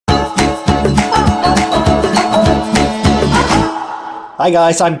Hi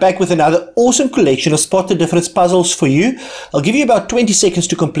guys, I'm back with another awesome collection of spot the difference puzzles for you. I'll give you about 20 seconds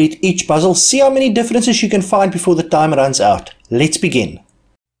to complete each puzzle. See how many differences you can find before the time runs out. Let's begin.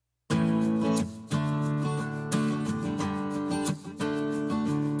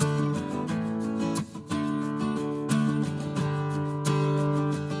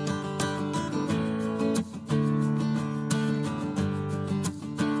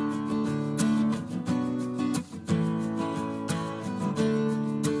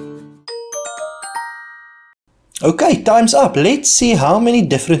 Okay, time's up. Let's see how many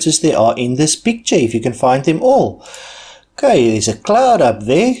differences there are in this picture, if you can find them all. Okay, there's a cloud up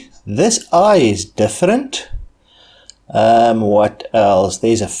there. This eye is different. What else?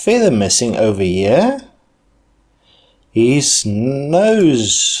 There's a feather missing over here. His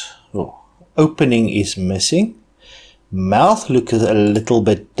nose opening is missing. Mouth looks a little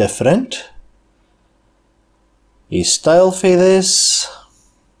bit different. His tail feathers.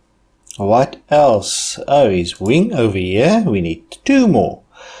 What else? Oh, his wing over here. We need two more.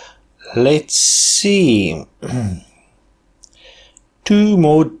 Let's see. Two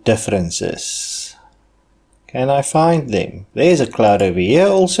more differences. Can I find them? There's a cloud over here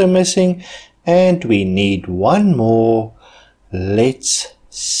also missing. And we need one more. Let's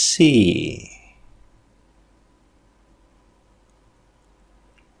see.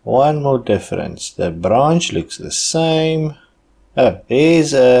 One more difference. The branch looks the same. Oh,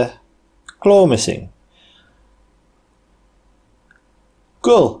 there's a claw missing.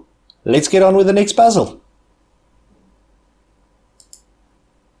 Cool. Let's get on with the next puzzle.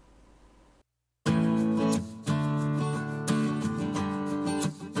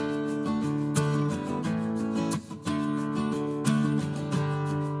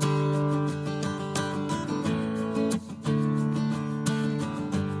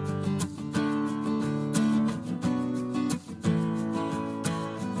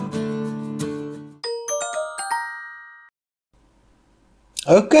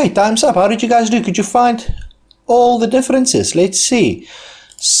 Okay, time's up. How did you guys do? Could you find all the differences? Let's see.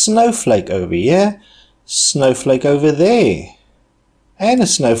 Snowflake over here, snowflake over there, and a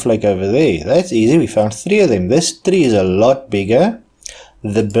snowflake over there. That's easy. We found three of them. This tree is a lot bigger.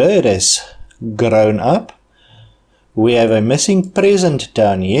 The bird has grown up. We have a missing present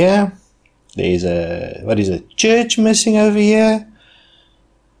down here. There's a church missing over here.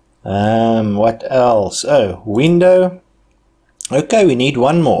 What else? Oh, window. Okay, we need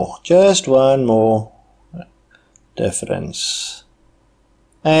one more. Just one more difference.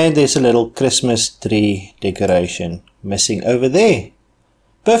 And there's a little Christmas tree decoration missing over there.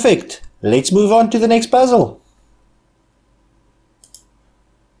 Perfect. Let's move on to the next puzzle.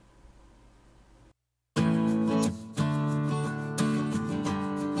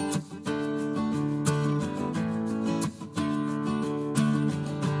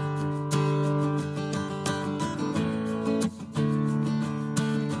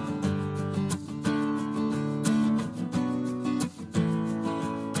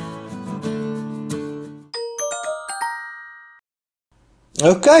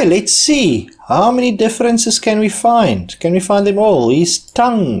 Okay, let's see. How many differences can we find? Can we find them all? His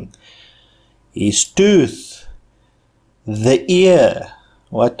tongue, his tooth, the ear.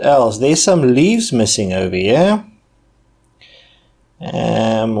 What else? There's some leaves missing over here.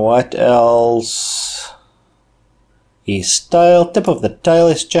 What else? His tail, tip of the tail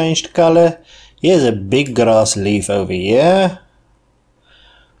has changed color. Here's a big grass leaf over here.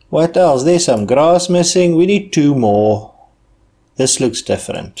 What else? There's some grass missing. We need two more. This looks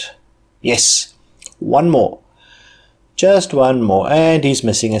different. Yes, one more. Just one more. And he's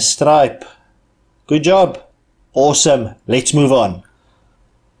missing a stripe. Good job. Awesome. Let's move on.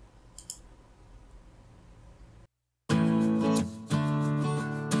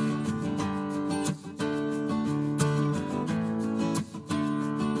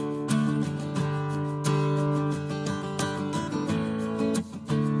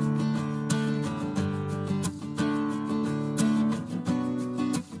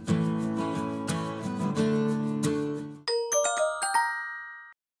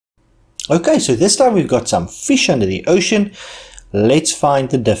 Okay, so this time we've got some fish under the ocean. Let's find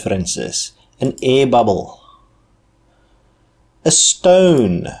the differences. An air bubble. A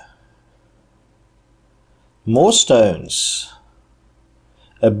stone. More stones.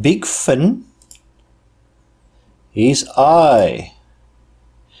 A big fin. His eye.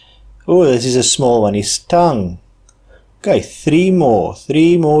 Oh, this is a small one. His tongue. Okay, three more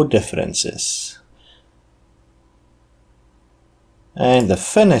differences. And the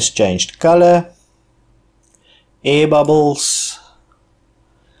fin has changed color. Air bubbles.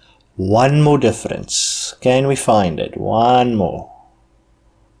 One more difference. Can we find it? One more.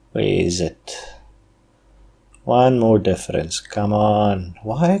 Where is it? One more difference. Come on.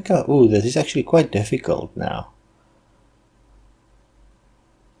 Why go? Oh, this is actually quite difficult now.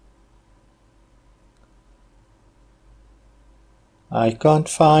 I can't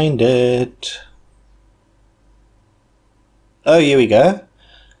find it. Oh, here we go.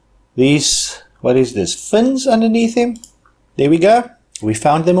 These, what is this? Fins underneath him? There we go. We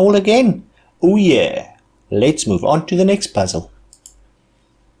found them all again. Oh yeah. Let's move on to the next puzzle.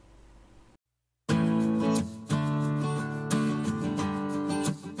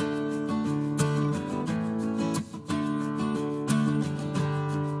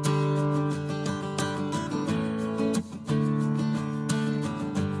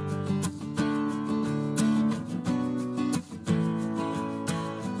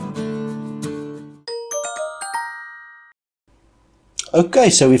 Okay,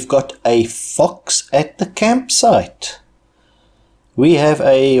 so we've got a fox at the campsite. We have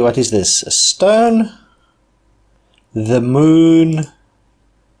a, what is this? A stone, the moon,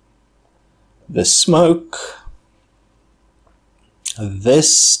 the smoke,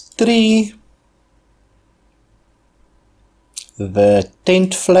 this tree, the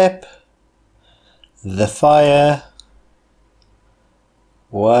tent flap, the fire.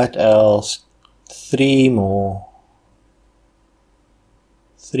 What else? Three more.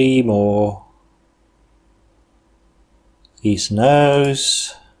 Three more. His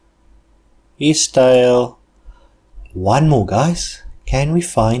nose, his tail. One more, guys. Can we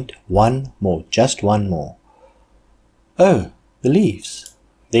find one more? Just one more. Oh, the leaves.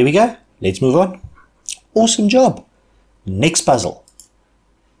 There we go. Let's move on. Awesome job. Next puzzle.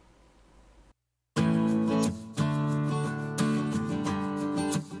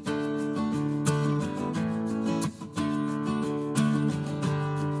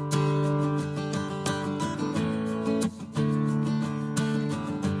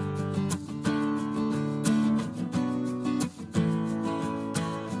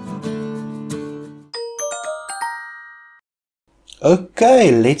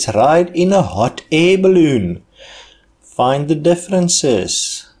 Okay, let's ride in a hot air balloon. Find the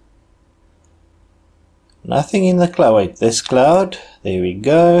differences. Nothing in the cloud. Wait, this cloud. There we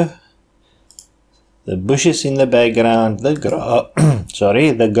go. The bushes in the background. The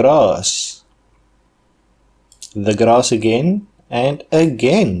the grass. The grass again and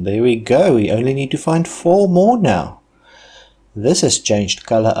again. There we go. We only need to find 4 more now. This has changed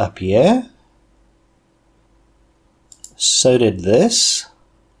color up here. So did this.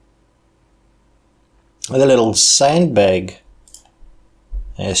 The little sandbag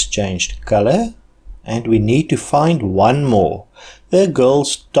has changed color, and we need to find one more. The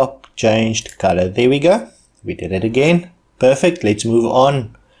girl's top changed color. There we go. We did it again. Perfect. Let's move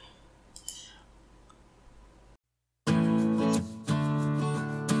on.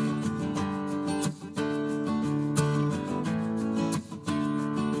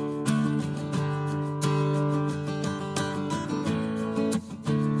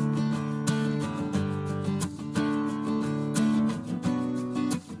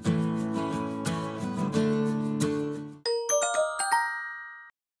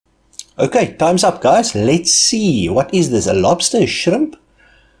 Okay, time's up, guys. Let's see. What is this? A lobster? A shrimp?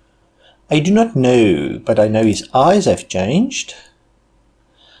 I do not know, but I know his eyes have changed.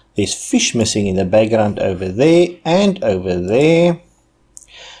 There's fish missing in the background over there and over there.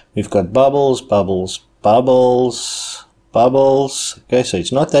 We've got bubbles, bubbles, bubbles, bubbles. Okay, so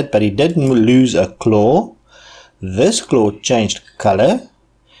it's not that, but he did lose a claw. This claw changed color.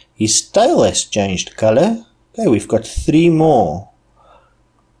 His tail has changed color. Okay, we've got 3 more.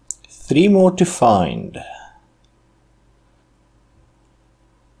 3 more to find.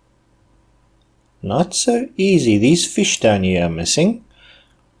 Not so easy. These fish down here are missing.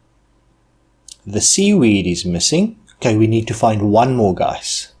 The seaweed is missing. Okay, we need to find 1 more,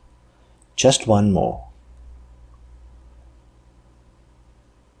 guys. Just 1 more.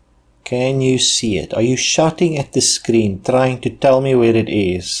 Can you see it? Are you shouting at the screen, trying to tell me where it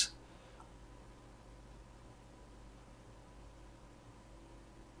is?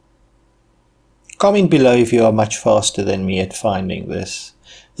 Comment below if you are much faster than me at finding this.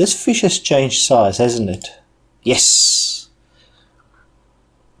 This fish has changed size, hasn't it? Yes!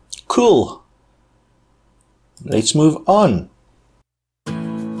 Cool! Let's move on.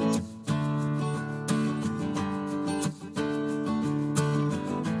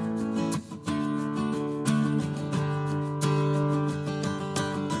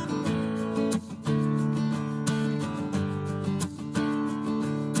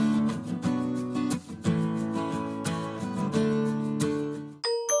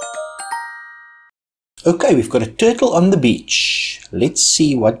 Okay, we've got a turtle on the beach. Let's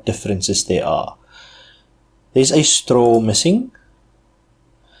see what differences there are. There's a straw missing.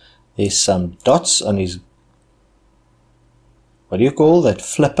 There's some dots on his, what do you call that,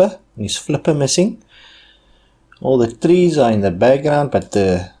 flipper? His flipper missing. All the trees are in the background, but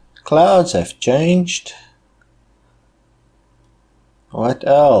the clouds have changed. What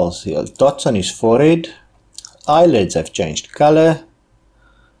else? The dots on his forehead. Eyelids have changed color.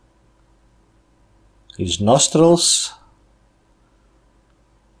 His nostrils.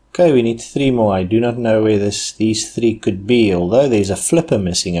 Okay, we need 3 more. I do not know where these 3 could be, although there's a flipper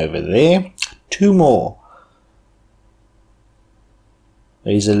missing over there. 2 more.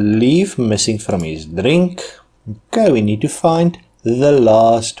 There's a leaf missing from his drink. Okay, we need to find the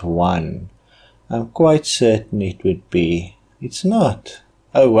last one. I'm quite certain it would be. It's not.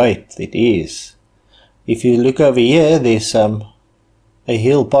 Oh wait, it is. If you look over here, there's a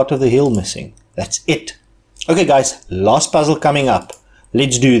hill, part of the hill missing. That's it. Okay guys, last puzzle coming up.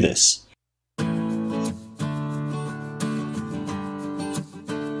 Let's do this.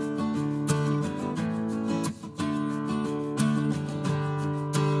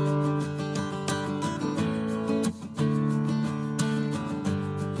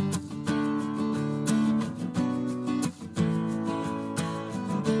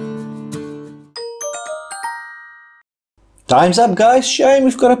 Time's up guys, shame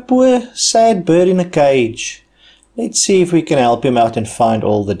we've got a poor sad bird in a cage. Let's see if we can help him out and find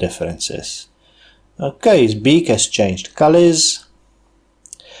all the differences. Okay, his beak has changed colors.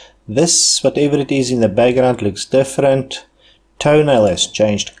 This, whatever it is in the background, looks different. Toenail has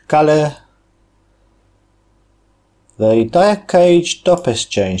changed color. The entire cage top has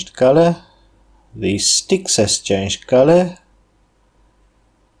changed color. The sticks has changed color.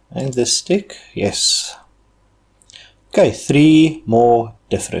 And the stick, yes. Okay, 3 more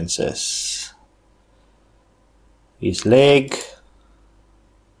differences. His leg.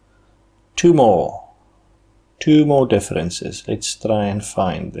 2 more. 2 more differences. Let's try and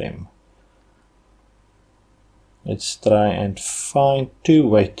find them. Let's try and find 2.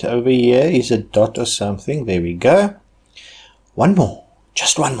 Wait, over here is a dot or something. There we go. 1 more.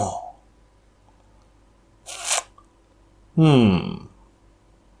 Just 1 more.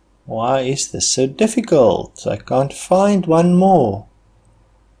 Why is this so difficult? I can't find 1 more.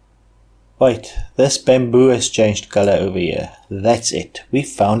 Wait, this bamboo has changed color over here. That's it. We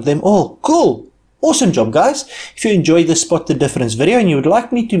found them all. Cool. Awesome job, guys. If you enjoyed the Spot the Difference video and you would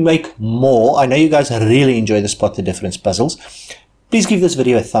like me to make more, I know you guys really enjoy the Spot the Difference puzzles, please give this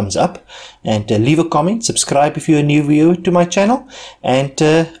video a thumbs up and leave a comment. Subscribe if you're a new viewer to my channel. And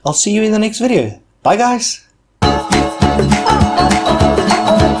I'll see you in the next video. Bye, guys.